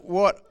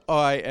what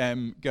I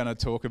am going to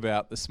talk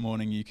about this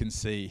morning, you can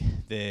see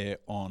there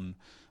on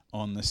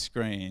the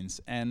screens.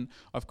 And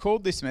I've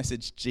called this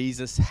message,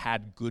 Jesus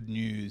Had Good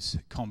News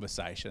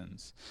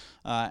Conversations.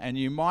 And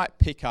you might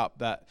pick up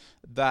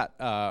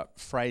that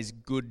phrase,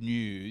 good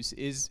news,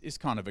 is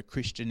kind of a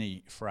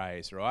Christian-y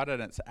phrase, right?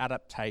 And it's an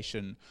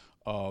adaptation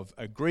of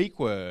a Greek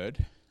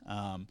word,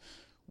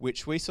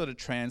 which we sort of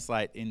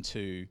translate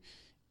into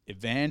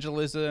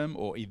evangelism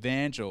or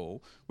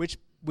evangel, which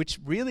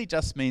really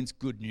just means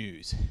good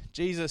news.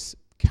 Jesus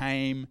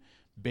came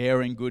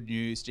bearing good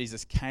news.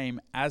 Jesus came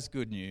as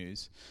good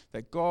news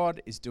that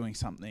God is doing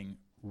something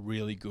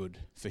really good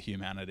for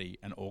humanity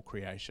and all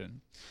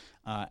creation.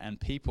 And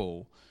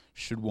people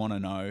should want to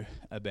know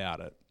about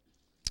it.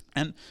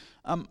 And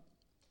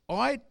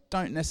I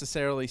don't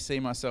necessarily see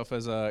myself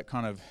as a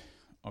kind of,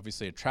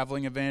 obviously a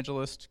traveling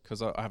evangelist,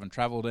 because I haven't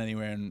traveled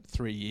anywhere in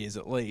 3 years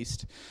at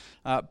least.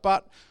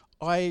 But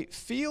I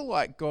feel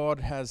like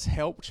God has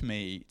helped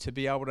me to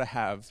be able to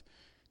have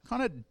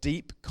kind of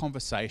deep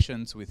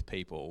conversations with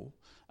people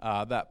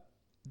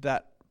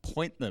that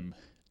point them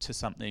to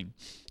something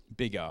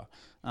bigger.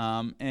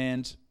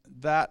 And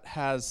that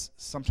has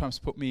sometimes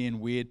put me in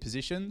weird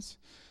positions.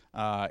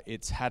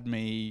 It's had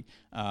me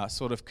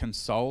sort of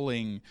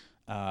consoling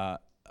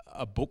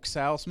a book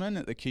salesman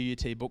at the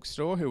QUT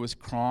bookstore who was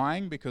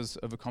crying because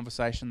of a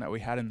conversation that we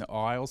had in the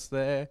aisles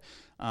there.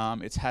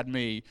 It's had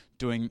me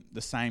doing the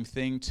same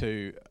thing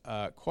to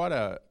quite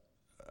a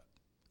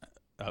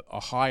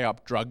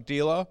high-up drug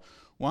dealer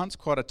once,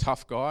 quite a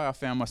tough guy. I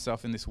found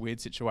myself in this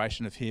weird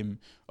situation of him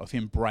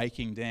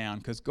breaking down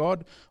because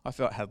God, I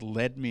felt, had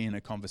led me in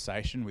a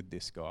conversation with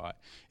this guy.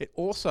 It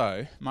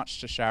also, much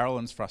to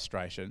Sherilyn's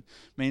frustration,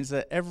 means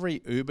that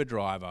every Uber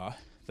driver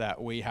that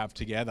we have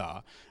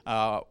together,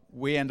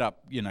 we end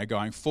up,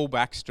 going full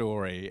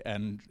backstory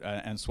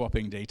and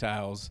swapping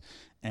details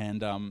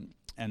and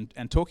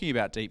talking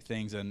about deep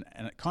things, and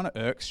it kind of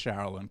irks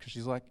Sherilyn because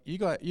she's like,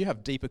 you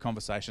have deeper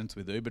conversations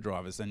with Uber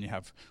drivers than you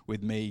have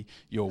with me,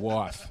 your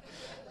wife.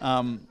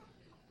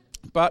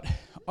 But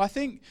I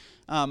think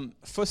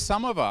for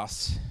some of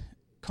us,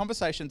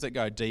 conversations that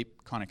go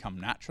deep kind of come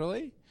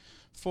naturally.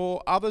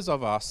 For others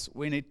of us,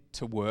 we need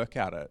to work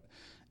at it.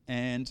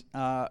 And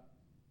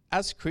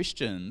as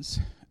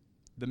Christians,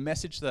 the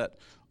message that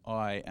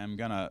I am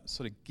going to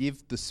sort of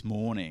give this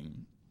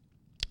morning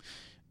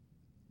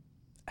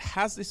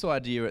has this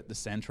idea at the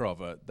centre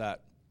of it that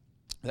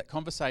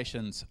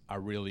conversations are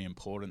really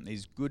important.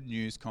 These good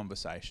news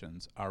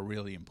conversations are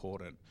really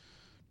important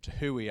to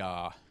who we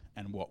are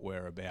and what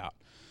we're about.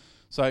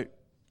 So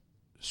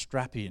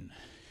strap in,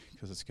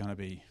 because it's going to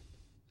be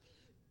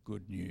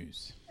good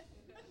news.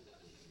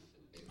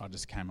 I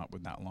just came up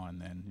with that line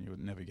then. You would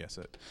never guess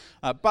it.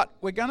 But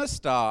we're going to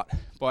start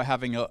by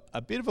having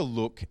a bit of a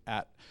look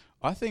at,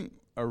 I think,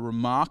 a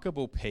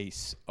remarkable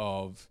piece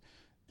of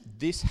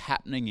this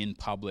happening in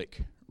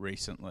public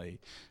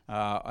recently.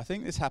 I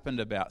think this happened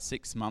about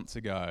 6 months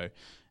ago,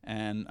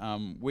 and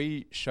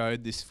we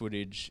showed this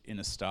footage in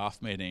a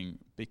staff meeting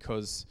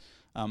because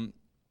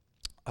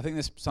I think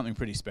there's something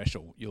pretty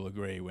special, you'll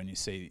agree, when you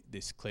see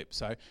this clip.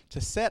 So to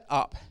set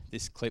up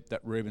this clip that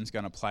Ruben's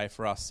going to play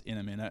for us in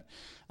a minute,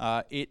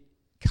 it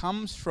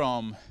comes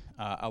from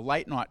a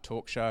late night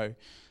talk show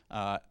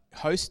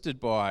hosted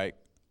by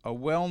a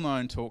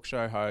well-known talk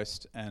show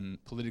host and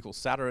political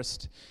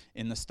satirist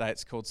in the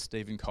States called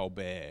Stephen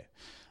Colbert.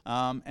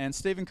 And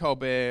Stephen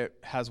Colbert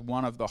has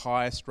one of the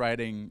highest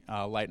rating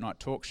late night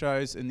talk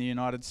shows in the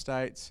United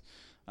States.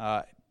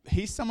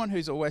 He's someone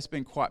who's always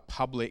been quite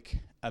public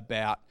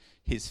about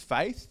his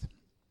faith,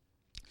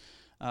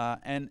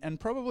 and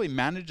probably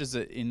manages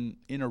it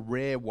in a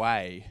rare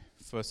way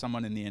for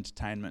someone in the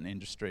entertainment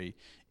industry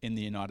in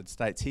the United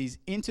States. He's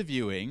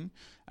interviewing,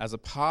 as a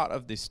part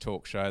of this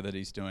talk show that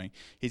he's doing,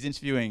 he's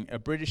interviewing a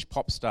British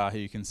pop star who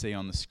you can see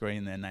on the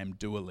screen there named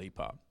Dua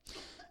Lipa.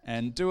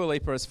 And Dua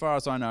Lipa, as far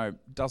as I know,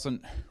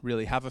 doesn't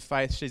really have a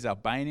faith. She's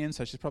Albanian,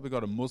 so she's probably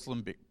got a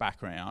Muslim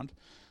background.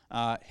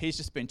 He's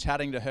just been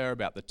chatting to her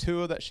about the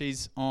tour that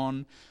she's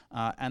on,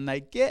 and they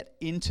get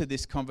into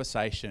this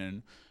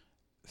conversation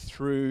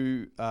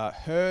through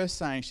her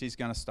saying she's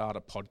going to start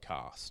a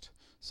podcast.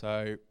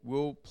 So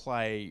we'll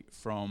play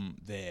from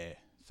there.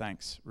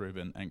 Thanks,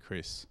 Ruben and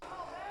Chris. You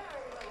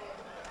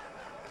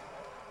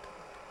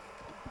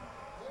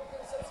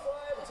can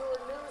subscribe to her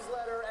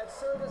newsletter at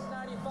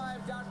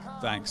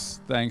service95.com.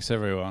 Thanks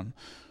everyone.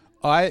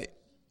 I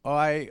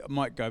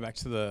might go back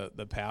to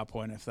the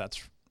PowerPoint if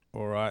that's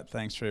all right.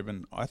 Thanks,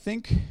 Ruben. I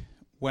think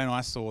when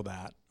I saw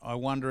that, I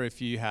wonder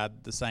if you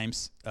had the same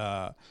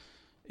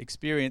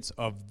experience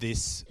of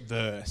this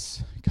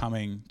verse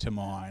coming to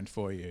mind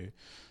for you,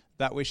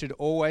 that we should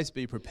always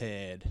be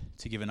prepared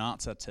to give an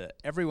answer to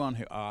everyone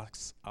who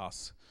asks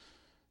us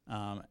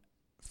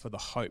for the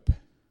hope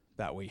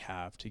that we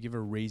have, to give a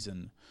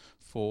reason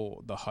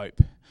for the hope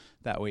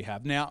that we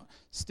have. Now,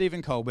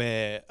 Stephen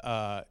Colbert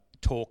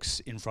talks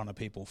in front of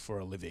people for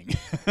a living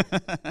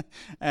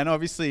and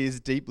obviously is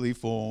deeply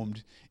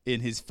formed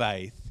in his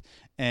faith.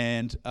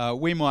 And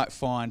we might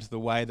find the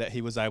way that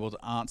he was able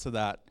to answer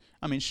that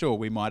I mean, sure,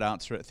 we might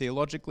answer it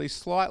theologically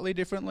slightly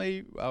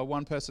differently,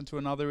 one person to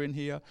another in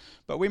here,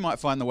 but we might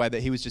find the way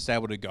that he was just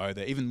able to go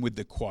there, even with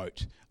the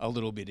quote, a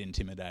little bit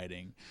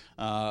intimidating.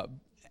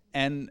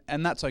 And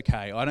that's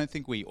okay. I don't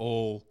think we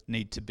all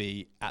need to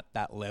be at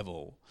that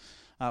level.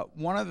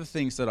 One of the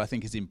things that I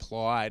think is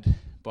implied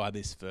by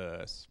this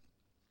verse,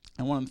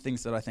 and one of the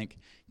things that I think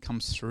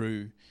comes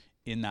through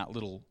in that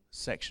little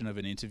section of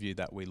an interview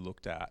that we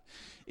looked at,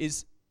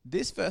 is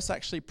this verse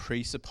actually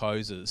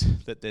presupposes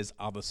that there's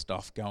other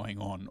stuff going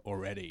on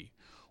already.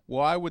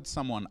 Why would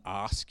someone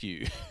ask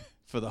you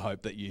for the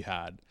hope that you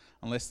had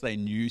unless they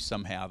knew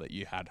somehow that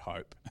you had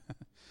hope?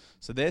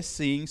 So they're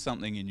seeing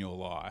something in your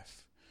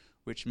life,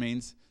 which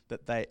means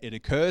that it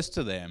occurs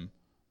to them,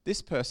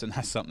 this person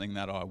has something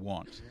that I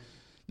want.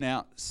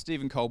 Now,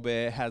 Stephen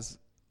Colbert has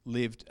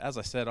lived, as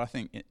I said, I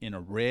think in a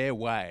rare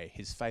way,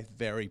 his faith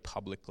very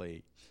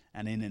publicly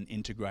and in an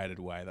integrated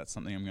way. That's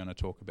something I'm going to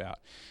talk about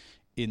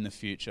in the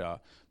future.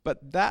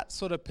 But that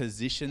sort of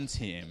positions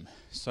him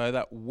so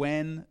that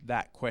when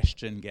that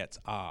question gets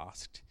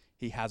asked,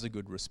 he has a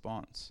good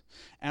response.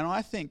 And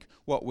I think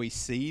what we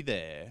see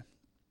there,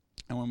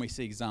 and when we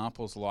see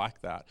examples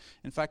like that,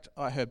 in fact,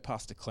 I heard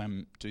Pastor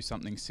Clem do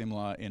something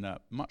similar in a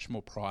much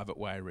more private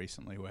way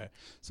recently, where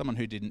someone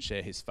who didn't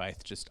share his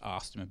faith just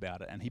asked him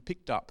about it, and he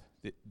picked up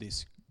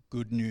this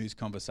good news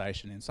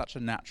conversation in such a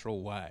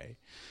natural way.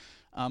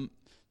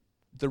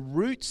 The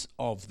roots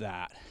of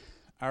that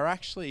are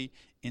actually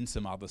in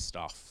some other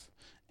stuff.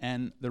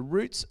 And the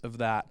roots of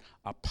that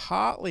are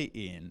partly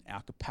in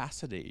our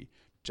capacity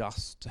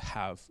just to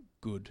have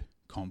good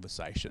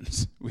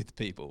conversations with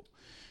people.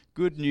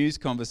 Good news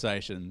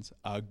conversations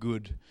are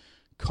good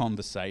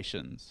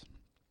conversations.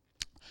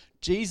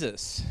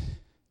 Jesus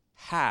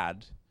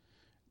had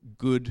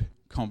good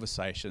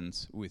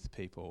conversations with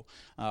people.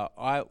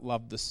 I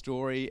love the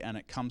story, and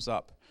it comes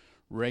up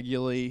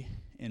regularly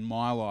in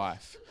my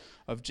life,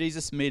 of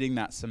Jesus meeting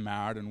that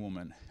Samaritan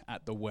woman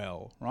at the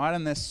well, right?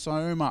 And there's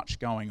so much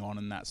going on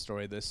in that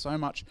story. There's so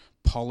much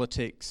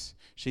politics.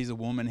 She's a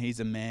woman, he's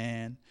a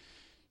man.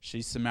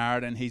 She's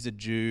Samaritan, he's a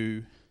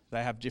Jew.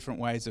 They have different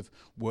ways of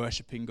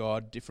worshipping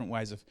God, different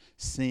ways of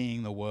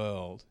seeing the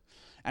world.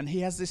 And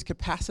he has this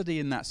capacity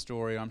in that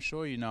story, I'm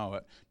sure you know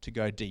it, to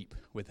go deep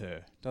with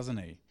her, doesn't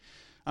he?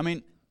 I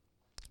mean,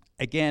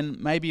 again,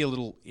 maybe a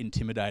little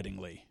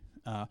intimidatingly.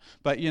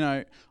 But,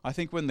 I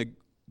think when the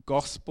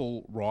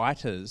gospel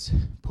writers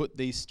put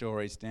these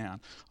stories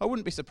down, I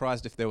wouldn't be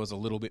surprised if there was a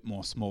little bit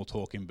more small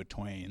talk in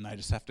between. They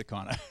just have to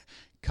kind of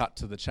cut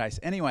to the chase.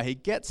 Anyway, he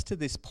gets to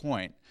this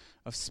point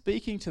of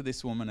speaking to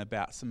this woman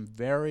about some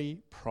very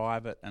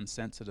private and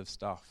sensitive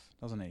stuff,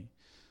 doesn't he?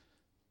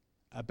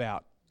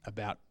 About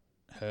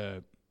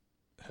her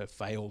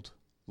failed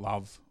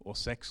love or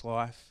sex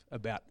life,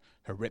 about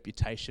her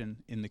reputation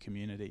in the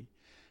community.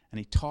 And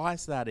he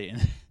ties that in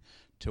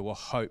to a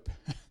hope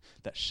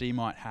that she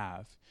might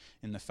have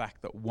in the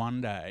fact that one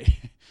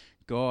day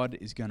God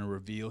is going to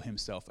reveal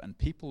himself and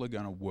people are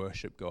going to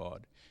worship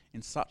God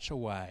in such a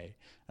way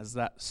as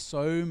that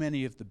so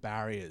many of the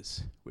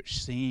barriers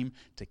which seem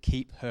to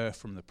keep her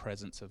from the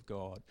presence of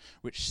God,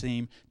 which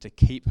seem to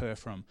keep her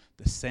from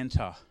the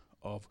center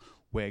of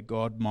where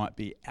God might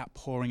be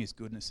outpouring his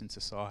goodness in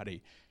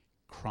society,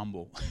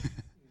 crumble.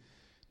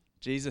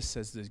 Jesus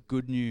says there's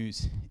good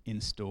news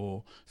in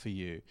store for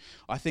you.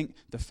 I think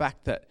the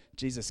fact that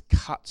Jesus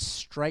cuts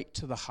straight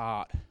to the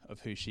heart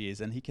of who she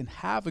is and he can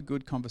have a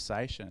good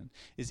conversation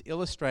is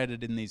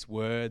illustrated in these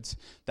words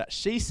that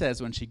she says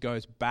when she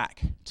goes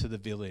back to the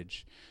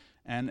village.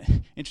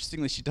 And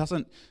interestingly, she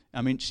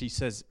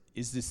says,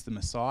 "Is this the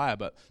Messiah?"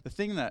 But the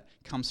thing that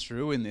comes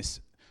through in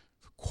this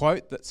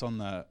quote that's on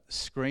the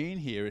screen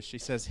here is she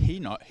says, he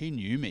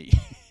knew me.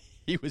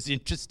 He was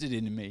interested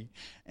in me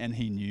and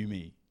he knew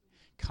me.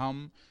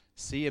 Come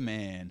see a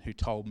man who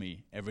told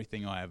me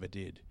everything I ever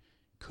did.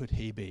 Could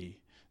he be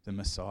the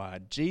Messiah?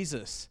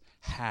 Jesus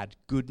had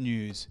good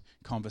news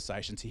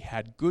conversations. He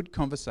had good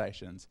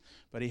conversations,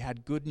 but he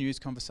had good news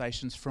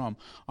conversations from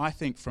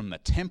the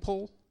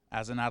temple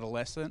as an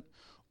adolescent,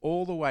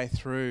 all the way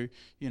through,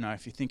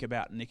 if you think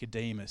about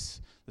Nicodemus,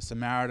 the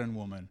Samaritan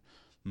woman,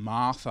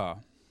 Martha,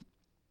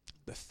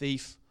 the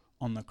thief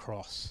on the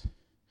cross.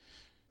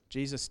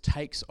 Jesus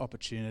takes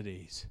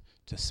opportunities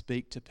to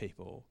speak to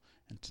people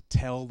and to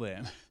tell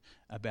them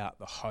about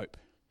the hope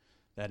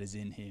that is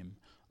in him,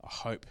 a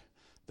hope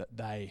that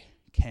they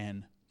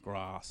can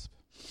grasp.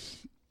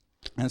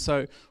 And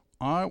so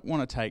I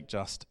want to take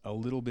just a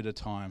little bit of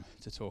time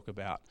to talk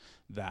about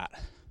that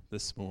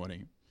this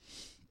morning.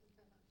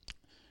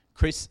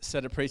 Chris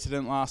set a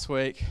precedent last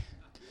week.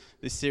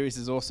 This series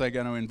is also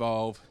going to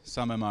involve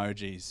some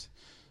emojis.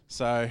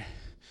 So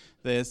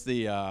there's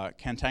the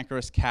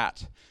cantankerous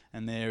cat,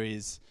 and there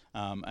is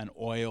an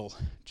oil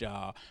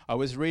jar. I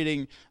was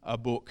reading a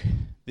book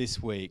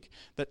this week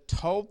that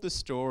told the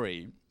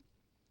story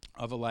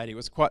of a lady. It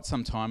was quite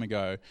some time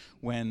ago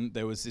when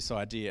there was this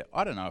idea.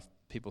 I don't know if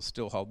people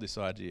still hold this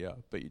idea,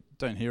 but you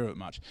don't hear of it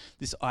much.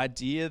 This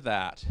idea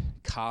that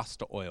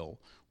castor oil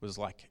was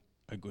like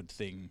a good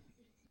thing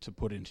to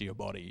put into your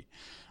body.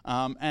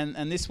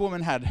 And this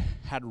woman had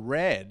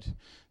read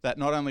that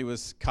not only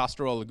was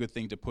castor oil a good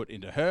thing to put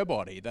into her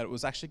body, that it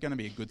was actually going to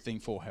be a good thing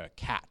for her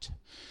cat.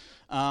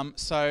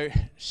 So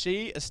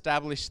she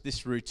established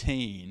this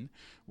routine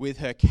with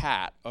her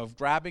cat of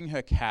grabbing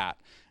her cat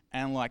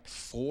and like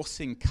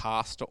forcing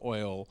castor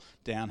oil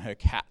down her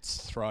cat's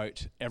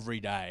throat every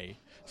day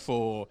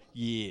for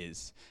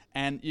years.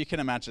 And you can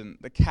imagine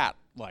the cat,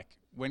 like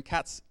when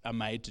cats are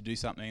made to do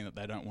something that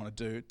they don't want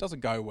to do, it doesn't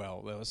go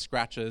well. There were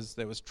scratches,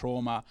 there was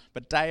trauma,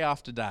 but day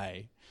after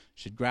day,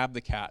 she'd grab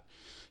the cat,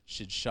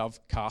 she'd shove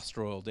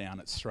castor oil down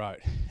its throat.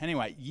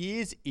 Anyway,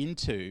 years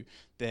into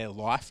their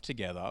life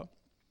together,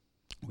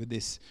 with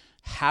this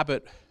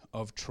habit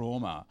of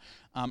trauma,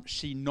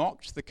 she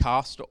knocked the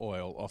castor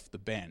oil off the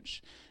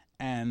bench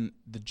and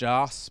the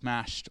jar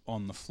smashed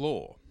on the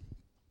floor.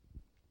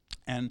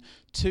 And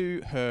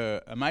to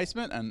her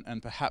amazement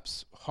and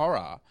perhaps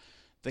horror,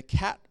 the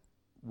cat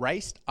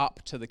raced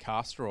up to the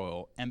castor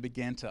oil and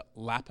began to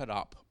lap it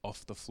up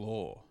off the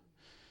floor.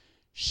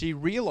 She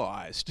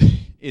realised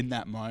in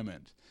that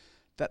moment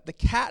that the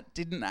cat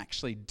didn't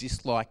actually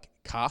dislike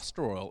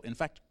castor oil. In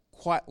fact,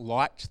 quite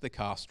liked the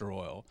castor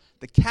oil.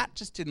 The cat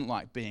just didn't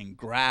like being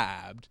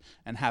grabbed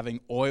and having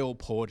oil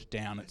poured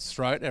down its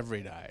throat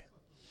every day.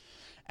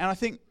 And I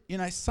think,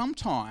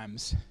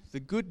 sometimes the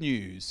good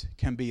news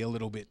can be a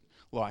little bit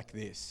like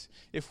this.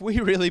 If we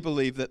really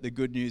believe that the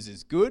good news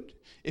is good,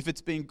 if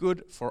it's been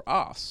good for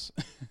us,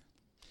 it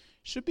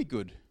should be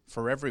good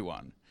for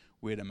everyone,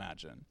 we'd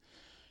imagine.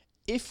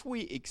 If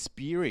we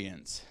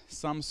experience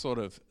some sort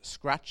of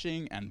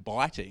scratching and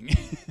biting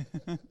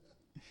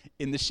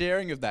in the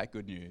sharing of that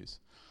good news,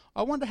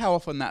 I wonder how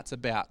often that's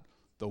about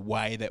the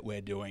way that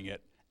we're doing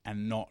it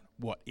and not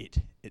what it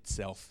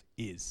itself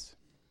is.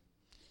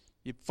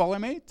 You follow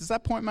me? Does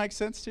that point make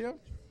sense to you?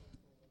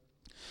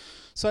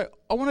 So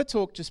I want to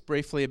talk just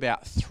briefly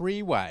about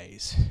 3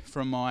 ways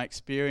from my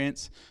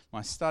experience,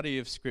 my study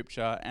of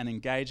Scripture, and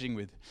engaging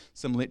with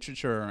some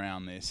literature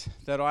around this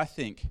that I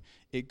think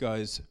it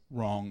goes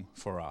wrong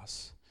for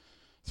us.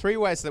 3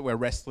 ways that we're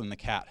wrestling the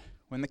cat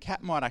when the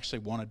cat might actually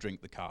want to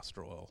drink the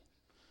castor oil.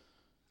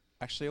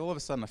 Actually, all of a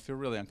sudden I feel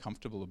really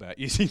uncomfortable about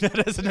using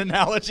that as an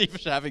analogy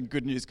for having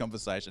good news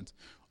conversations.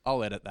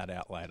 I'll edit that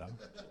out later.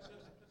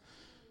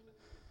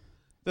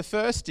 The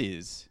first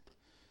is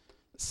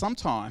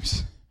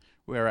sometimes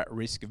we're at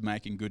risk of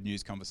making good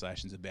news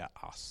conversations about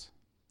us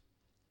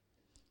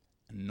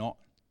and not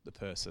the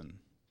person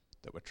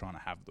that we're trying to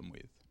have them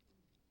with.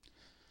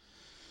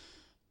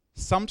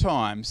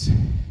 Sometimes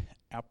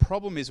our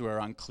problem is we're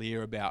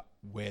unclear about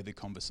where the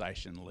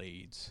conversation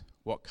leads,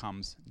 what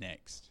comes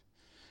next.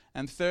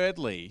 And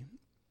thirdly,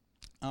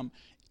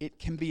 it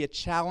can be a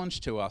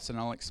challenge to us, and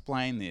I'll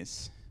explain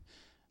this,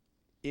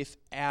 if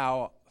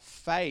our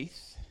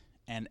faith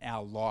and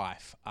our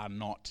life are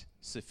not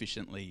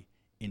sufficiently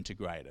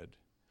integrated.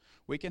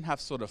 We can have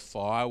sort of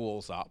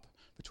firewalls up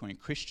between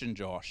Christian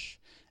Josh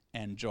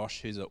and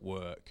Josh who's at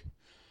work.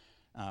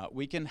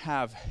 We can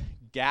have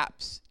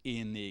gaps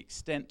in the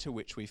extent to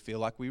which we feel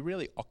like we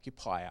really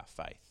occupy our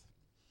faith.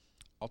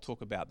 I'll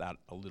talk about that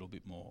a little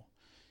bit more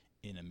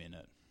in a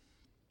minute.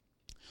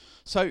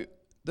 So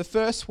the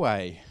first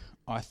way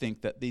I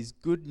think that these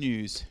good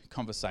news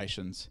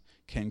conversations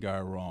can go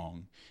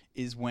wrong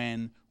is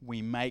when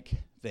we make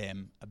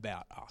them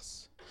about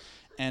us.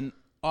 And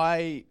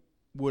I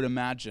would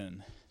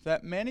imagine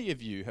that many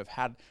of you have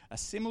had a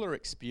similar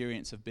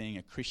experience of being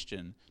a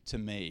Christian to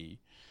me,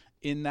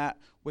 in that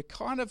we're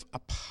kind of a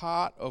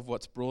part of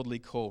what's broadly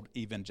called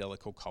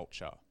evangelical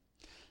culture.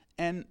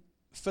 And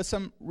for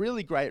some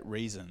really great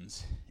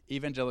reasons,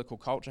 evangelical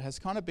culture has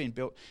kind of been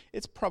built,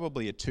 it's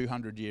probably a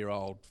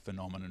 200-year-old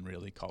phenomenon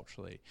really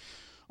culturally,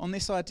 on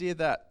this idea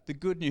that the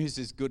good news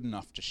is good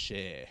enough to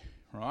share,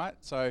 right?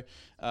 So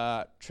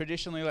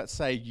traditionally, let's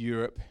say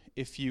Europe,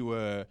 if you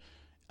were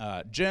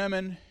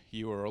German,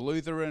 you were a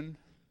Lutheran.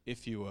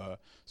 If you were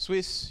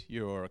Swiss,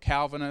 you were a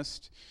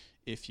Calvinist.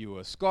 If you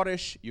were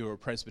Scottish, you were a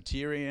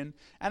Presbyterian.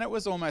 And it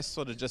was almost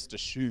sort of just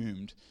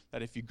assumed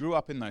that if you grew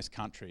up in those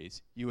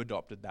countries, you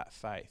adopted that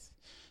faith.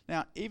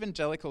 Now,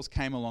 evangelicals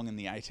came along in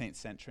the 18th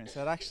century and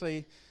said,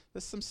 actually,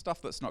 there's some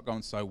stuff that's not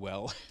going so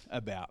well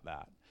about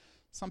that.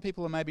 Some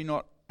people are maybe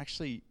not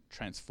actually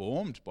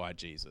transformed by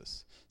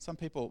Jesus. Some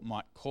people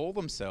might call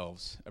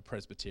themselves a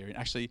Presbyterian.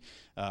 Actually,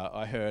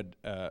 I heard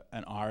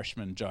an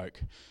Irishman joke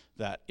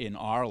that in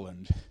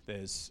Ireland,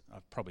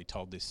 I've probably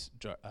told this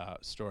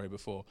story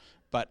before,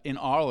 but in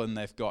Ireland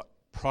they've got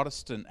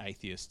Protestant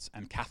atheists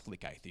and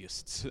Catholic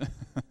atheists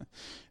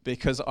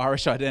because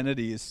Irish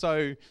identity is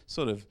so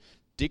sort of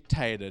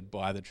dictated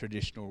by the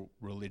traditional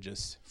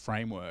religious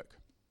framework.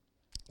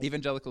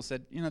 Evangelicals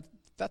said,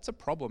 that's a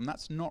problem.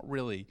 That's not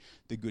really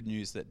the good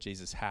news that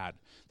Jesus had,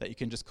 that you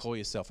can just call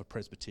yourself a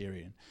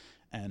Presbyterian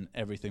and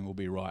everything will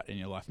be right in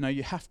your life. No,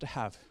 you have to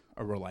have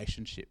a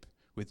relationship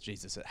with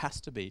Jesus. It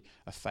has to be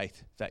a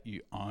faith that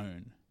you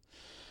own.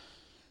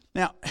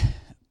 Now,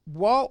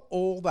 while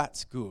all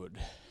that's good,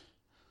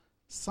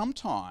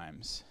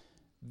 sometimes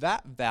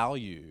that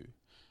value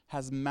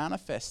has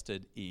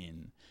manifested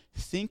in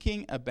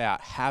thinking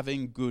about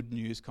having good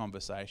news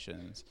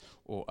conversations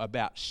or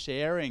about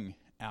sharing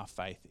our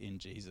faith in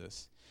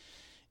Jesus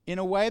in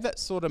a way that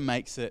sort of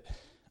makes it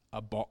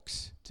a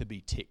box to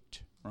be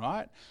ticked,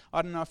 right?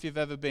 I don't know if you've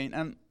ever been,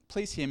 and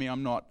please hear me,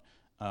 I'm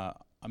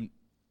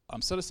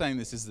sort of saying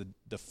this is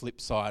the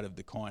flip side of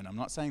the coin. I'm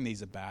not saying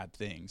these are bad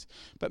things.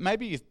 But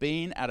maybe you've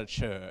been at a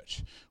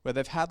church where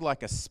they've had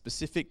like a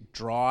specific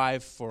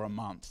drive for a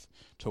month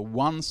to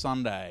one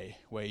Sunday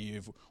where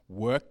you've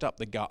worked up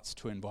the guts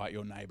to invite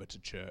your neighbour to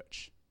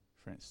church,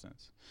 for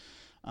instance.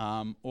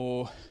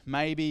 Or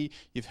maybe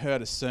you've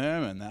heard a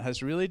sermon that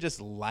has really just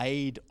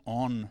laid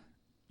on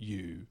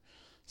you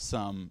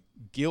some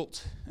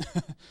guilt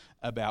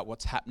about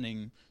what's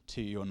happening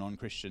to your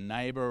non-Christian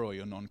neighbour or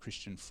your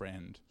non-Christian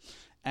friend.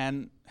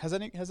 And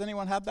has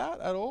anyone had that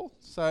at all?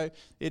 So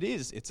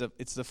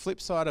it's the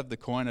flip side of the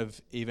coin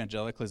of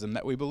evangelicalism,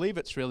 that we believe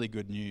it's really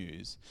good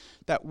news,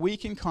 that we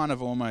can kind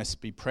of almost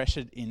be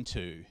pressured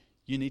into,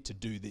 you need to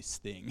do this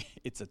thing.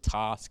 It's a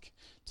task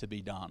to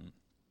be done.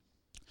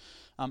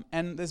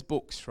 And there's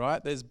books,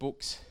 right? There's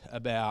books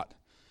about,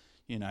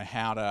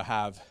 how to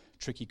have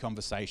tricky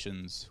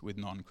conversations with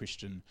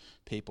non-Christian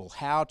people,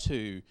 how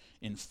to,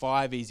 in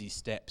 5 easy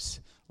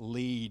steps,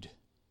 lead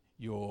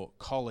your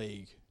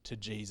colleague to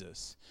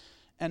Jesus.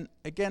 And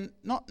again,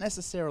 not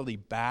necessarily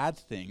bad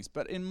things,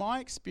 but in my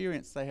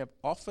experience, they have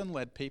often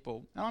led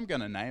people, and I'm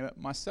going to name it,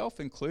 myself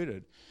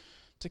included,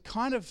 to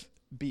kind of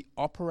be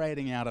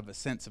operating out of a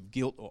sense of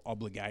guilt or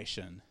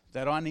obligation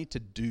that I need to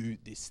do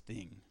this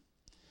thing.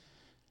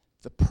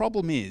 The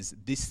problem is,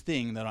 this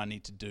thing that I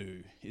need to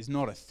do is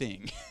not a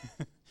thing.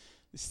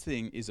 This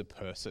thing is a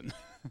person.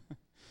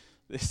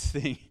 This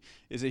thing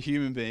is a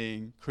human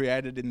being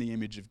created in the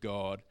image of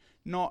God,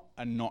 not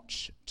a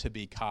notch to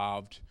be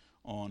carved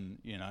on,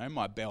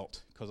 my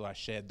belt because I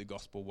shared the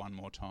gospel one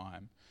more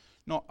time.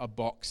 Not a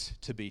box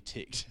to be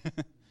ticked.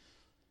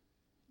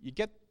 You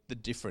get the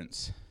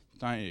difference,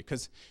 don't you?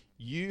 Because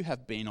you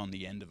have been on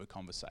the end of a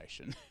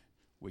conversation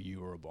where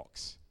you were a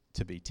box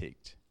to be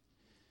ticked.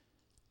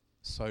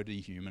 So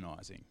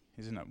dehumanizing,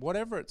 isn't it?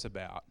 Whatever it's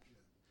about,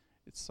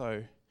 it's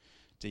so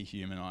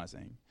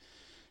dehumanizing.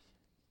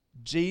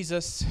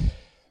 Jesus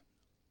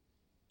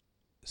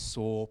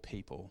saw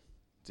people,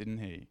 didn't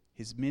he?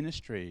 His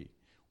ministry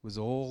was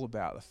all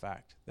about the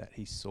fact that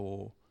he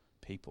saw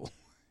people.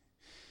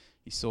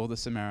 He saw the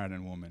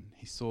Samaritan woman.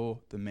 He saw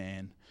the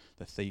man,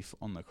 the thief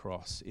on the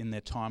cross. In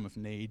their time of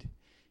need,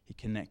 he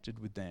connected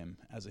with them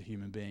as a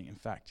human being. In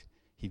fact,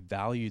 he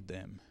valued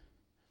them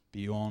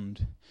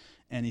beyond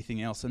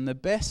anything else. And the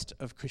best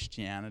of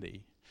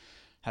Christianity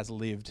has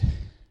lived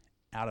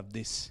out of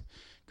this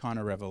kind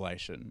of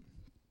revelation,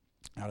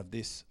 out of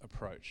this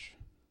approach.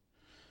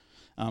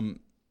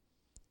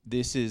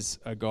 This is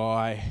a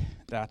guy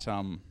that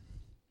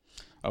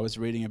I was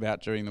reading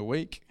about during the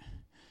week,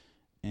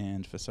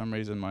 and for some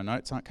reason my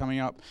notes aren't coming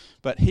up,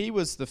 but he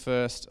was the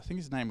first, I think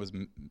his name was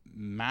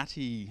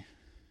Matti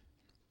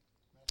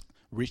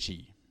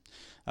Ricci,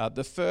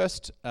 the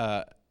first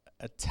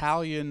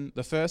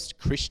the first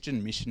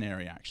Christian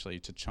missionary actually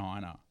to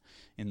China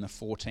in the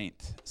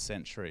 14th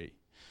century.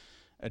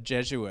 A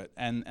Jesuit,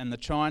 and the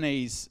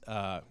Chinese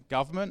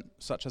government,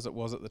 such as it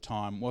was at the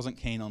time, wasn't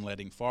keen on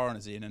letting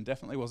foreigners in, and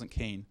definitely wasn't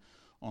keen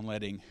on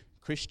letting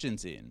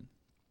Christians in.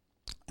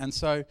 And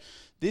so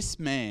this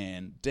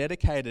man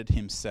dedicated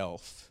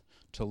himself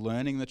to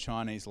learning the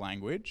Chinese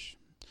language,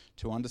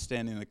 to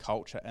understanding the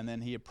culture, and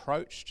then he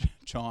approached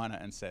China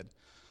and said,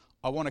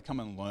 I want to come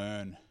and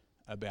learn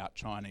about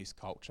Chinese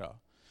culture.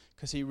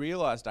 Because he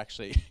realized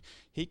actually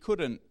he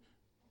couldn't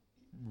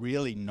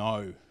really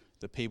know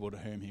the people to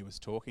whom he was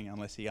talking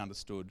unless he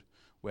understood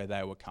where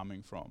they were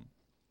coming from.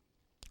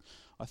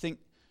 I think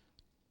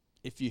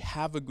if you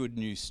have a good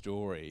news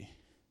story,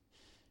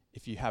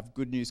 if you have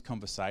good news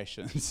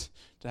conversations,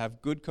 to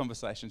have good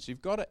conversations,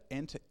 you've got to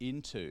enter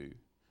into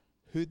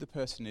who the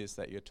person is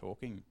that you're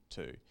talking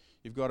to.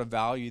 You've got to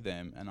value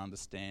them and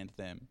understand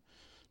them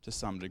to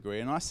some degree.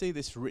 And I see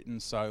this written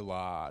so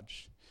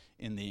large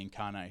in the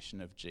incarnation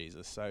of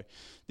Jesus. So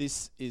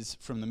this is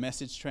from the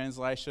Message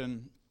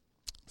translation.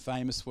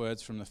 Famous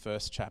words from the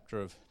first chapter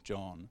of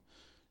John.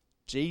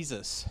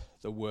 Jesus,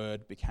 the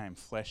Word, became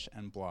flesh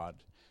and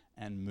blood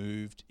and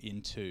moved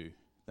into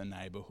the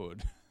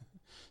neighbourhood.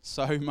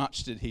 So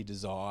much did he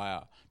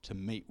desire to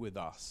meet with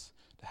us,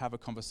 to have a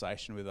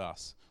conversation with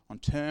us on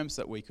terms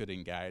that we could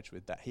engage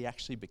with, that he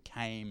actually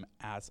became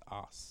as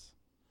us.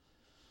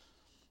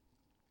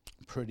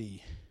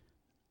 Pretty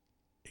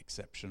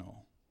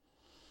exceptional.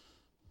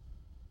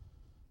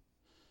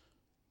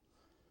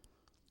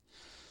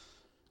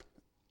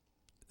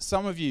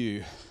 Some of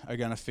you are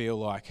going to feel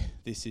like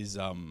this is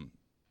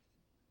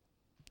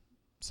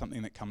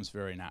something that comes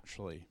very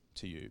naturally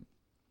to you.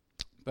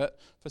 But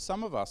for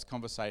some of us,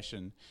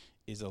 conversation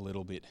is a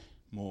little bit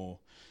more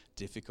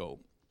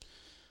difficult.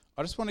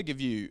 I just want to give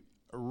you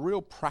a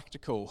real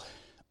practical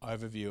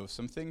overview of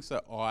some things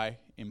that I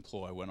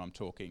employ when I'm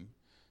talking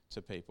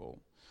to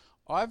people.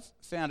 I've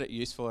found it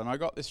useful, and I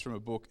got this from a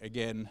book,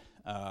 again,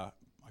 I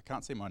I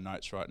can't see my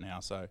notes right now,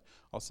 so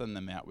I'll send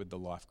them out with the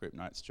life group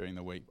notes during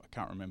the week. I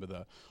can't remember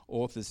the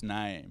author's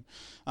name.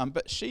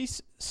 But she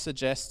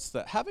suggests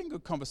that having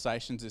good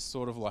conversations is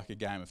sort of like a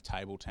game of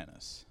table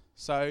tennis.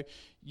 So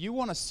you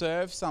want to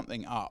serve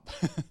something up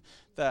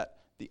that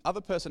the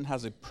other person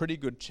has a pretty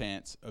good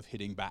chance of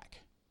hitting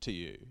back to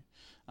you.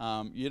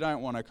 You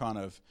don't want to kind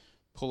of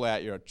pull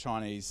out your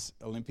Chinese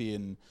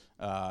Olympian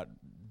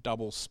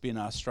double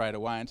spinner straight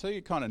away until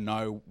you kind of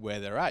know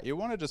where they're at. You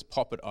want to just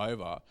pop it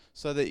over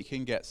so that you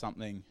can get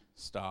something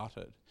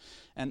started.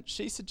 And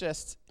she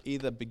suggests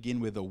either begin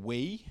with a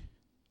we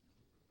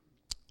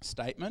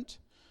statement,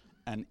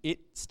 an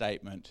it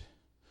statement,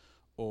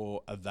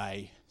 or a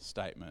they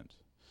statement.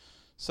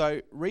 So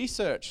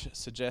research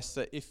suggests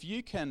that if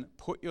you can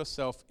put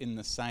yourself in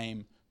the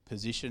same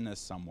position as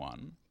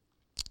someone,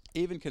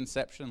 even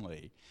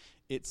conceptually,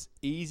 it's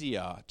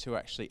easier to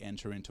actually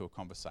enter into a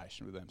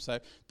conversation with them. So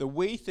the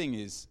we thing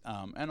is,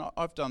 and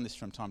I've done this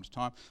from time to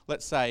time,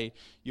 let's say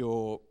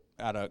you're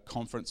at a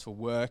conference for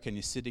work and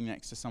you're sitting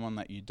next to someone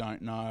that you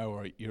don't know,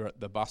 or you're at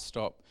the bus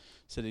stop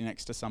sitting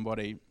next to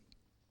somebody,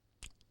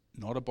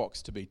 not a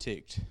box to be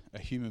ticked, a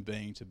human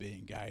being to be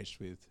engaged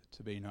with,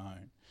 to be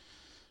known.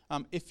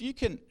 If you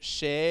can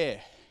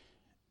share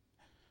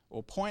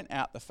or point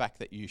out the fact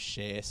that you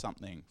share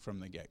something from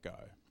the get-go.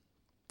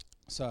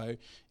 So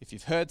if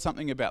you've heard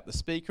something about the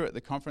speaker at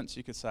the conference,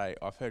 you could say,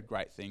 I've heard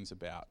great things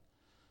about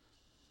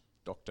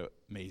Dr.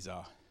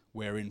 Misa.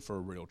 We're in for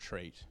a real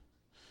treat.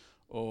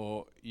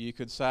 Or you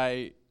could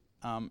say,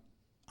 aren't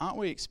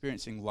we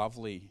experiencing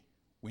lovely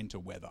winter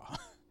weather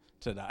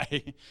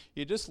today?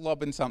 You're just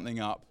lobbing something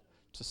up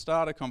to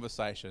start a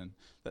conversation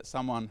that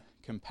someone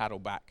can paddle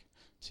back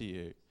to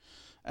you.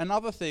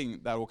 Another thing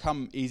that will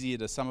come easier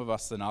to some of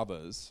us than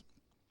others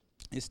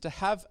is to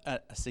have a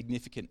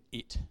significant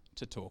it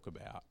to talk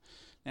about.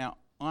 Now,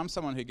 I'm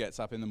someone who gets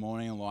up in the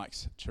morning and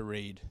likes to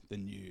read the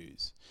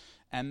news.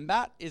 And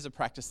that is a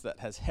practice that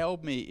has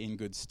held me in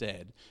good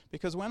stead,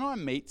 because when I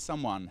meet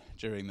someone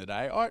during the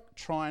day, I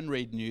try and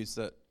read news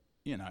that,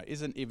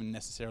 isn't even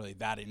necessarily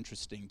that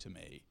interesting to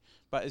me,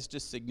 but is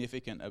just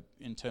significant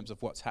in terms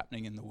of what's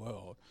happening in the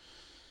world.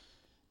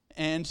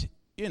 And,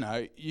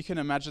 you can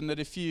imagine that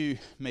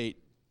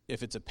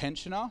if it's a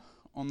pensioner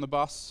on the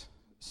bus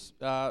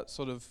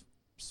sort of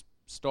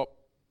stop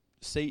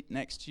seat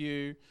next to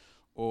you,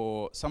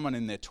 or someone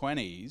in their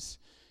 20s,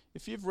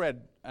 if you've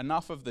read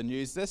enough of the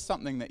news, there's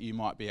something that you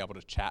might be able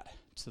to chat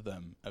to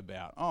them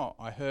about. Oh,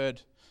 I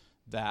heard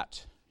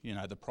that,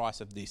 the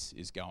price of this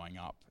is going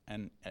up.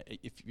 And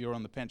if you're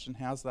on the pension,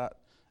 how's that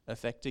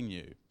affecting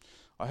you?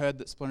 I heard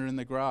that Splinter in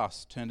the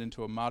Grass turned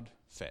into a mud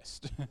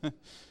fest.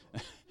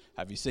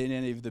 Have you seen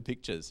any of the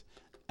pictures?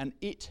 And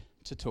it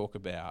to talk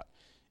about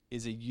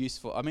is a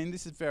useful,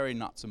 this is very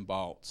nuts and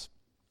bolts,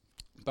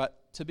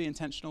 but to be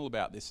intentional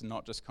about this and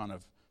not just kind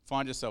of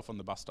find yourself on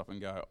the bus stop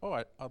and go, oh,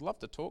 I'd love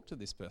to talk to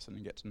this person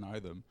and get to know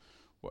them.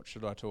 What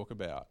should I talk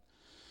about?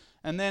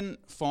 And then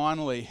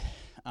finally,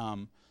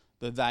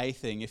 the they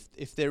thing,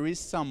 if there is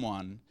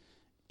someone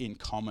in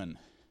common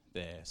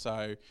there.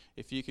 So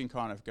if you can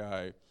kind of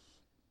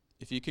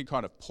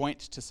point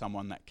to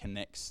someone that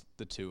connects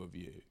the two of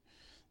you,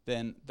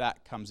 then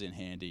that comes in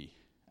handy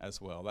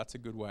as well. That's a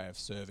good way of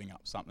serving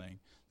up something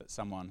that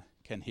someone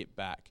can hit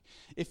back.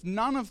 If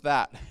none of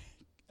that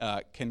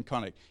can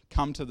kind of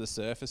come to the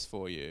surface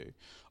for you,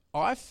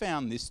 I've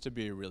found this to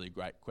be a really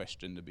great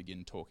question to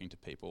begin talking to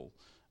people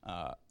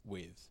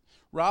with.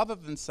 Rather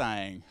than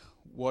saying,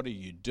 what do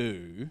you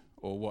do,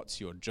 or what's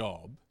your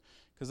job,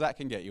 because that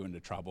can get you into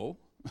trouble.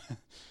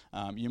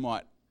 You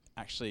might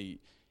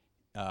actually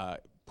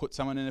put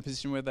someone in a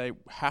position where they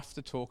have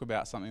to talk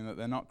about something that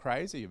they're not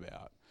crazy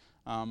about.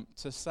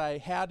 To say,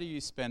 how do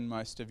you spend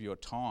most of your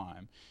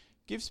time,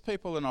 gives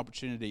people an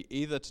opportunity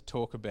either to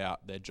talk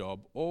about their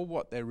job or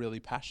what they're really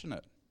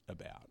passionate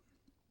about.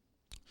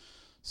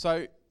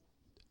 So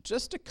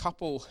just a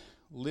couple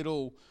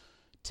little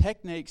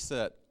techniques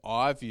that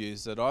I've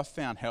used that I've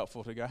found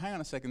helpful to go, hang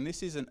on a second,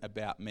 this isn't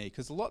about me.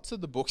 Because lots of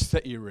the books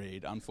that you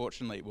read,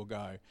 unfortunately, will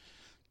go,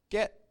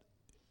 get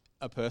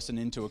a person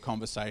into a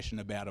conversation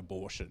about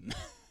abortion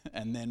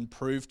and then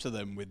prove to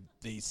them with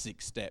these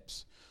 6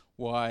 steps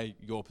why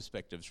your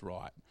perspective's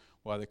right,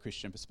 why the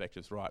Christian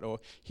perspective's right. Or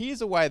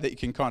here's a way that you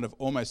can kind of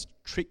almost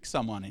trick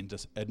someone into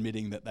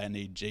admitting that they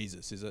need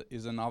Jesus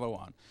is another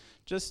one.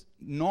 Just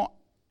not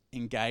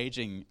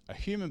engaging a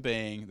human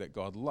being that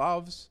God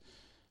loves,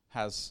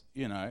 has,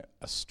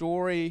 a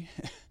story,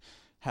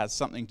 has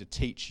something to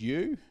teach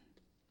you.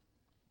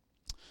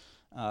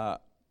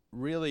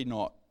 Really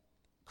not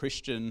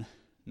Christian,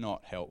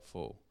 not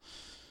helpful.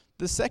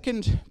 The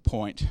second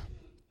point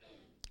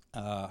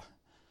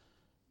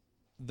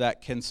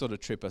that can sort of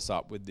trip us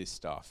up with this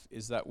stuff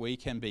is that we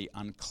can be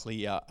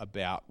unclear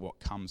about what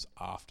comes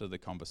after the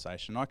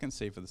conversation. I can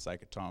see, for the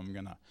sake of time, I'm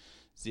going to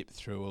zip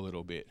through a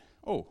little bit.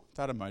 Oh,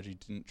 that emoji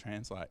didn't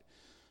translate.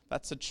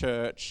 That's a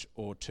church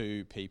or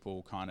 2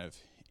 people kind of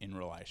in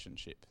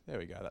relationship. There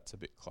we go, that's a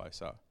bit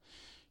closer.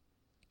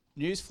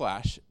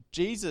 Newsflash,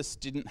 Jesus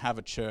didn't have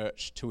a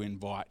church to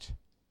invite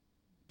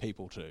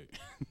people to.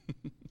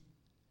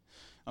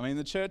 I mean,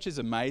 the church is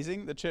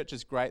amazing. The church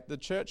is great. The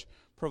church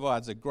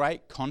provides a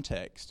great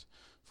context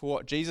for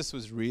what Jesus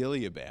was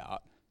really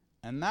about,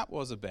 and that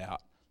was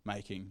about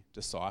making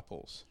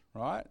disciples,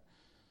 right?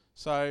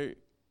 So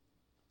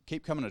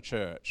keep coming to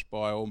church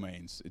by all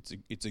means.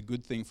 It's a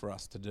good thing for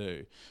us to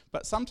do.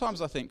 But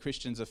sometimes I think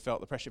Christians have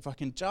felt the pressure. If I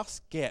can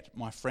just get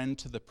my friend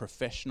to the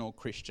professional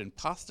Christian,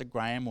 Pastor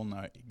Graham will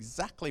know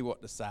exactly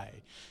what to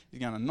say. He's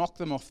going to knock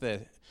them off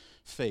their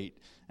feet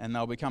and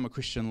they'll become a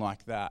Christian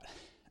like that.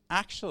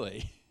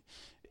 Actually,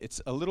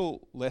 it's a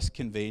little less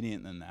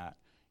convenient than that.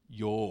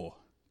 You're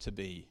to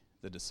be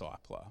the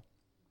discipler.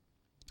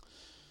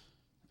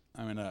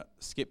 I'm going to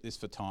skip this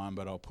for time,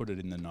 but I'll put it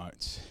in the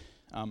notes.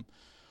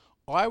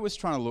 I was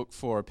trying to look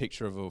for a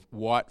picture of a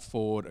white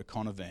Ford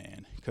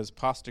Econovan because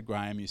Pastor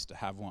Graham used to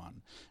have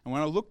one. And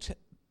when I looked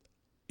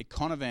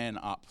Econovan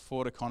up,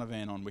 Ford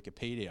Econovan on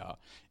Wikipedia,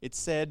 it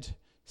said,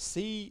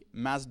 see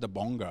Mazda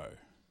Bongo.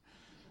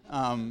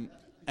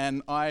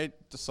 And I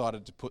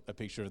decided to put a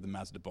picture of the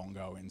Mazda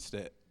Bongo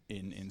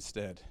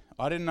instead.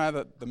 I didn't know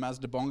that the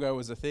Mazda Bongo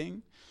was a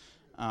thing,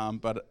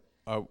 but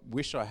I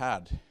wish I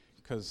had,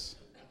 because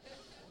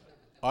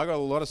I got a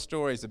lot of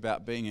stories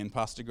about being in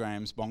Pastor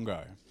Graham's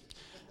Bongo.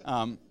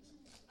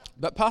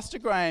 But Pastor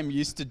Graham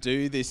used to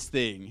do this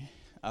thing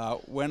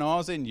when I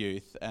was in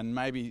youth, and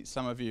maybe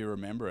some of you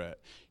remember it.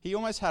 He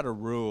almost had a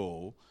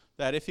rule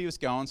that if he was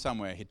going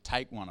somewhere, he'd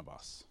take one of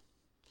us.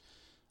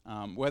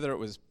 Whether it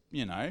was,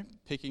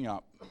 picking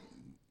up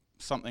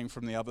something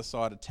from the other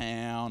side of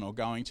town or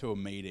going to a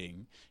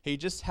meeting, he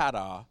just had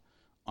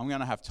I'm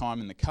going to have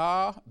time in the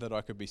car that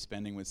I could be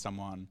spending with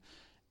someone.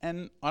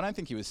 And I don't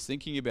think he was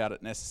thinking about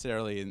it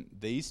necessarily in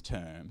these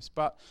terms,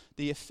 but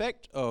the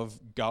effect of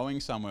going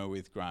somewhere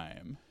with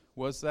Graham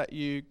was that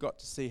you got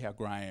to see how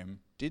Graham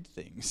did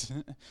things.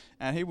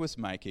 And he was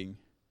making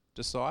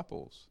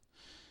disciples.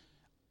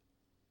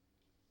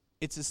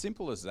 It's as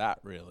simple as that,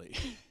 really.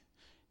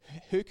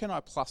 Who can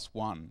I plus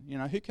one?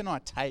 Who can I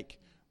take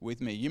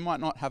with me? You might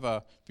not have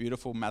a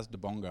beautiful Mazda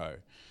Bongo.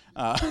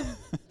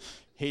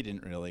 He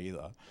didn't really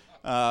either.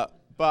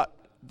 But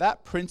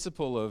that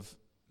principle of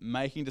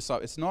making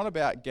disciples, it's not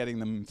about getting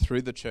them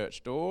through the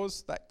church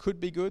doors. That could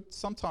be good.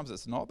 Sometimes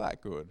it's not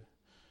that good.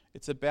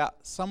 It's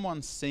about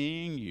someone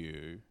seeing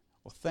you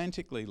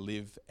authentically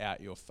live out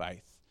your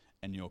faith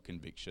and your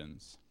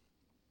convictions.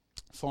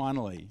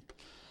 Finally,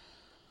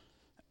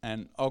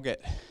 and I'll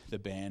get the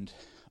band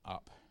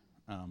up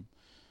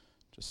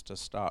just to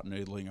start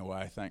noodling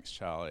away. Thanks,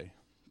 Charlie.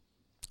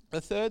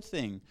 The third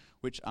thing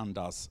which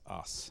undoes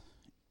us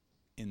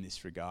in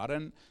this regard,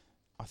 and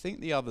I think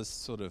the other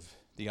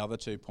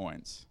 2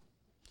 points,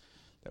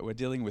 that we're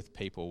dealing with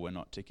people, we're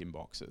not ticking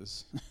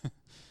boxes. We're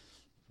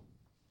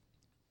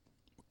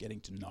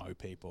getting to know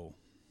people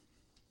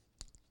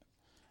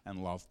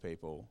and love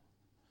people.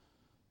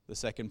 The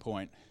second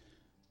point,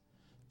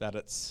 that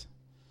it's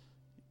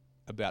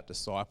about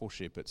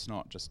discipleship. It's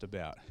not just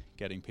about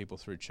getting people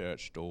through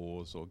church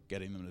doors or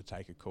getting them to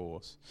take a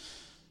course.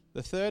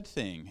 The third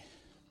thing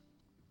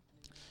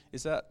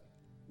is that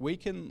we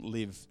can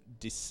live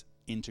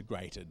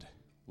disintegrated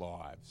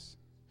lives.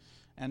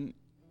 And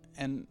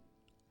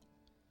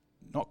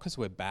not because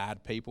we're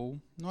bad people,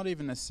 not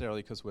even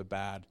necessarily because we're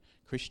bad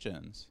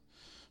Christians,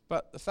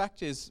 but the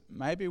fact is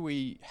maybe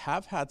we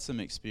have had some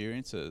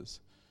experiences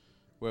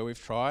where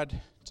we've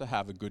tried to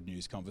have a good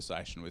news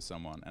conversation with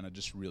someone and it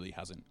just really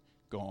hasn't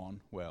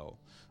gone well.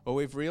 Or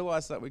we've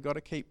realised that we've got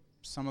to keep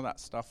some of that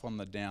stuff on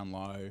the down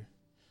low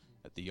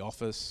at the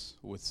office,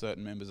 with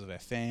certain members of our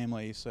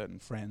family, certain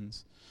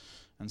friends,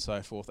 and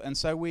so forth. And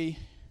so we,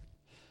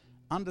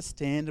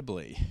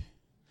 understandably,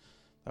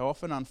 though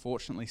often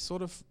unfortunately,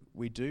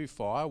 we do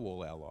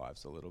firewall our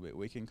lives a little bit.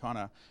 We can kind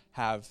of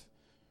have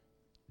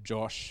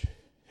Josh,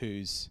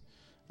 who's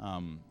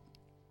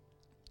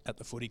at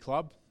the footy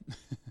club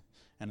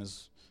and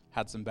has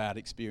had some bad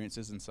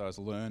experiences and so has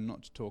learned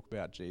not to talk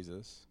about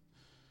Jesus.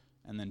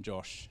 And then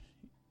Josh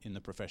in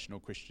the professional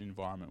Christian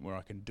environment where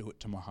I can do it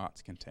to my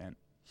heart's content.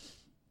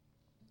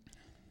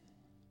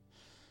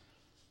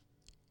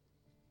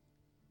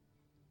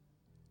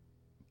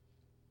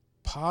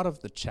 Part of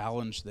the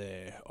challenge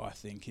there, I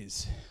think,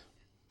 is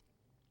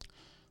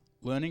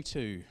learning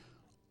to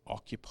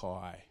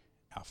occupy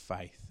our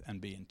faith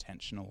and be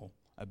intentional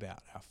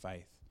about our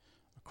faith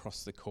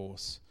across the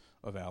course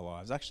of our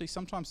lives. Actually,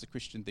 sometimes the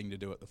Christian thing to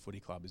do at the footy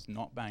club is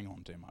not bang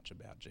on too much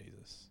about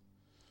Jesus,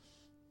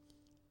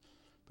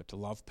 but to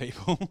love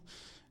people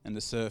and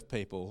to serve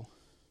people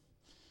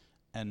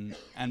and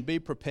be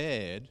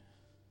prepared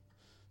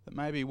that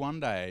maybe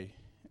one day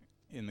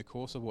in the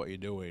course of what you're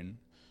doing,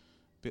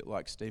 a bit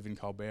like Stephen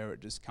Colbert, it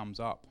just comes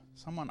up.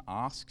 Someone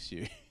asks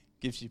you,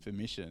 gives you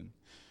permission,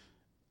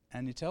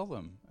 and you tell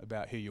them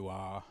about who you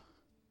are,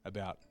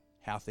 about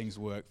how things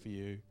work for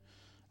you,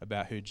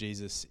 about who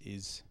Jesus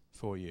is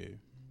for you.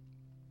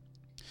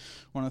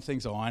 One of the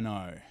things I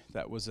know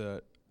that was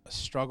a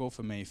struggle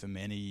for me for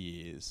many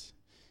years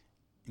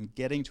in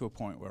getting to a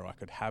point where I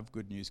could have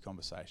good news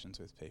conversations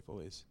with people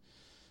is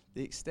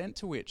the extent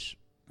to which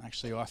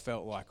actually I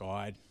felt like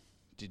I'd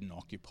didn't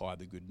occupy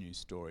the good news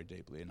story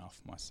deeply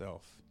enough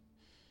myself.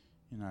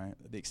 You know,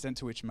 the extent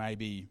to which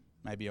maybe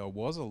I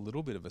was a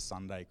little bit of a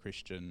Sunday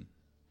Christian,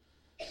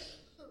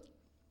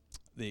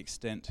 the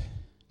extent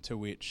to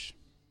which,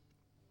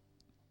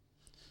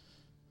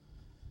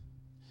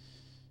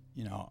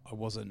 you know, I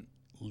wasn't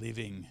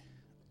living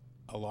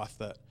a life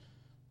that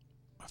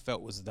I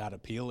felt was that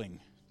appealing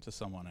to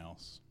someone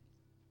else.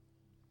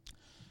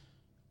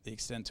 The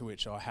extent to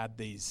which I had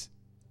these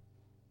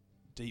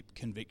deep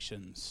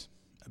convictions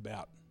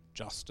about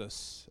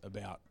justice,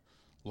 about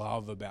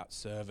love, about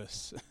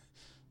service,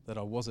 that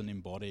I wasn't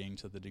embodying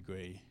to the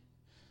degree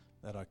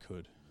that I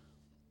could.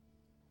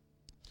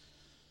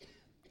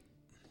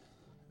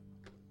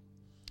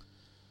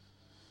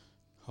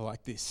 I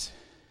like this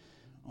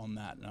on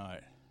that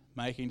note.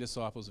 Making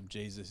disciples of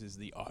Jesus is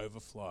the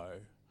overflow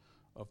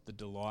of the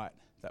delight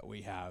that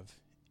we have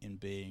in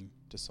being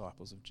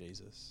disciples of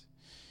Jesus.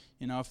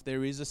 You know, if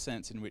there is a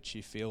sense in which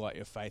you feel like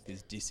your faith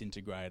is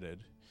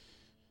disintegrated,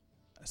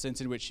 a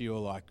sense in which you're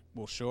like,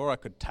 well, sure, I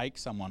could take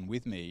someone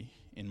with me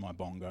in my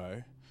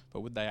bongo,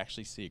 but would they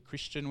actually see a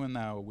Christian when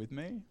they were with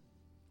me?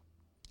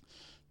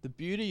 The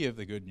beauty of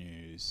the good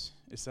news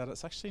is that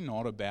it's actually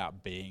not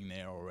about being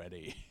there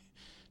already.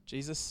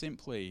 Jesus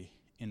simply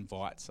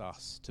invites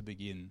us to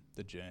begin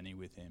the journey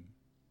with him.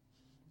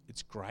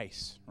 It's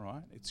grace,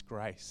 right? It's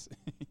grace.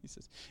 He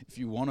says, if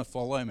you want to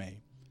follow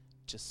me,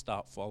 just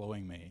start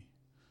following me.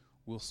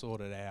 We'll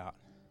sort it out.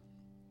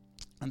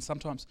 And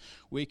sometimes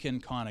we can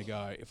kind of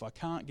go, if I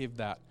can't give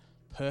that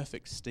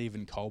perfect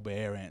Stephen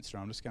Colbert answer,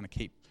 I'm just going to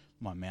keep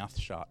my mouth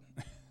shut.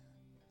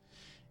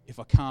 If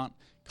I can't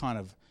kind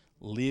of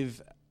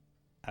live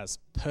as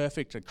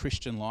perfect a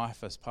Christian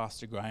life as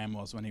Pastor Graham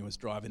was when he was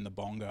driving the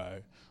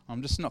bongo,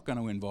 I'm just not going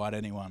to invite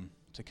anyone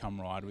to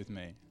come ride with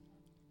me.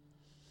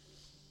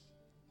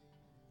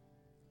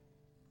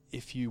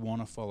 If you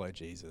want to follow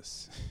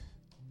Jesus,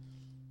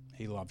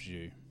 he loves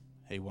you.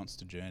 He wants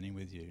to journey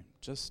with you.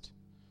 Just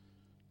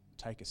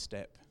take a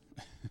step.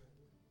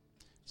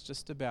 It's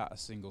just about a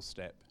single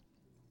step.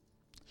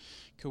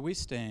 Could we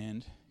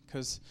stand?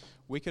 Because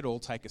we could all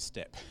take a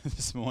step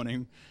this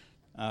morning,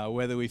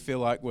 whether we feel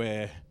like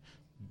we're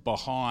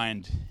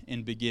behind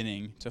in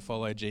beginning to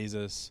follow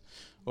Jesus,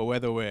 or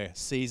whether we're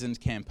seasoned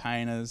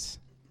campaigners.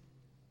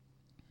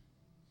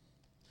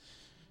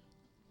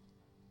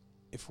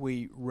 If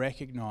we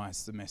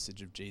recognize the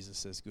message of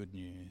Jesus as good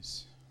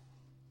news,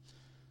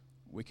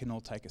 we can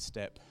all take a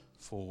step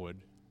forward.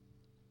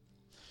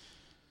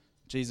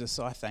 Jesus,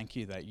 I thank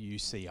you that you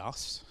see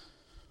us.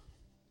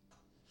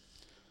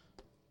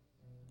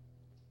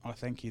 I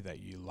thank you that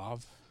you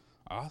love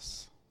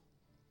us.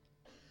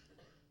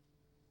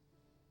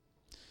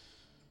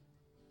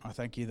 I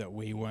thank you that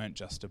we weren't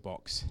just a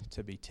box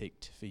to be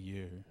ticked for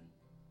you,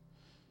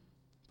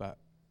 but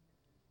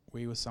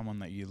we were someone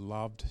that you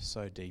loved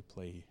so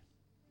deeply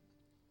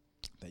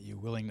that you're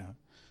willing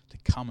to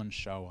come and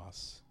show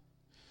us.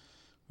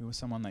 We were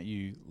someone that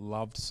you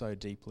loved so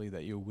deeply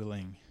that you're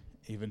willing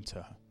even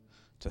to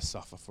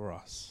suffer for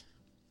us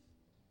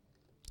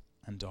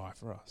and die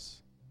for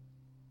us.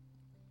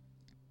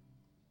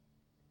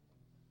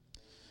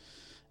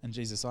 And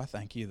Jesus, I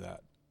thank you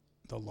that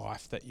the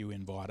life that you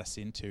invite us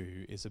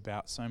into is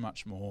about so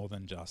much more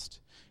than just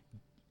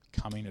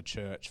coming to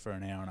church for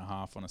an hour and a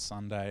half on a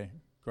Sunday,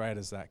 great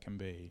as that can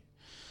be.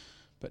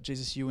 But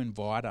Jesus, you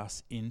invite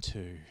us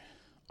into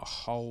a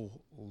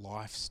whole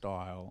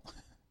lifestyle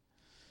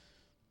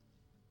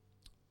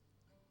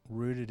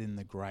rooted in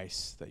the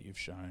grace that you've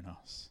shown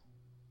us.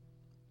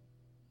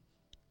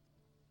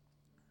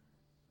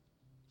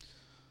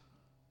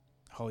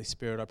 Holy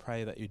Spirit, I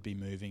pray that you'd be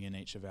moving in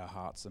each of our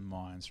hearts and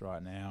minds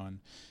right now. And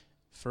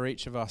for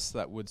each of us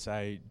that would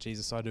say,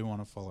 Jesus, I do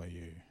want to follow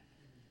you.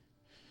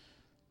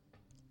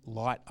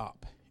 Light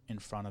up in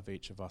front of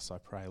each of us, I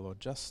pray, Lord,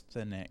 just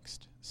the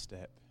next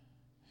step.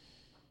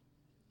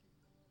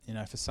 You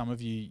know, for some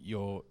of you,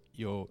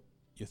 you're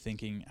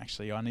thinking,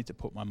 actually, I need to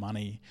put my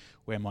money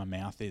where my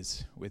mouth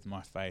is with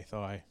my faith.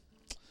 I'm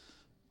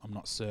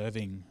not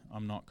serving.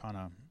 I'm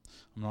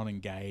not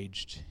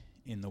engaged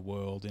in the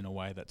world in a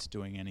way that's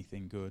doing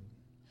anything good.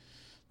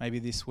 Maybe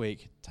this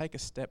week, take a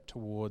step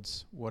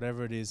towards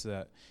whatever it is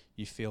that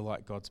you feel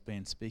like God's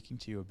been speaking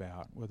to you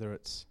about, whether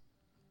it's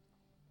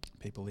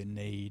people in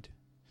need,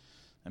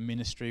 a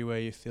ministry where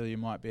you feel you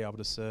might be able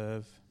to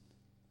serve.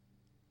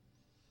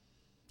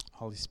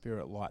 Holy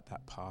Spirit, light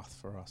that path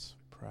for us,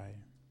 we pray.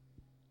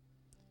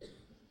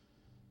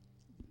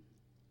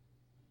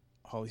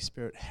 Holy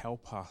Spirit,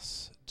 help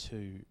us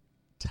to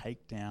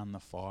take down the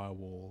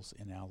firewalls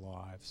in our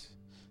lives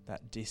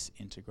that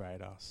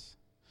disintegrate us.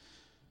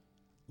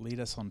 Lead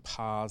us on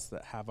paths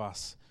that have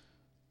us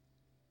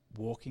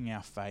walking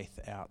our faith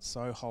out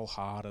so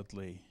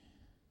wholeheartedly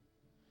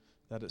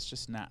that it's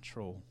just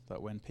natural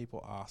that when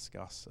people ask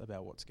us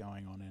about what's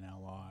going on in our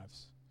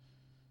lives,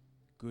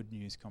 good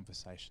news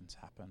conversations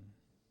happen.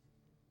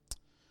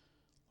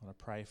 Lord,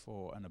 I pray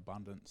for an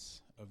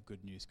abundance of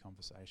good news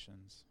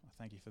conversations. I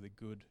thank you for the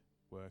good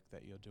work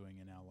that you're doing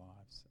in our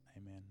lives.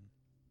 Amen.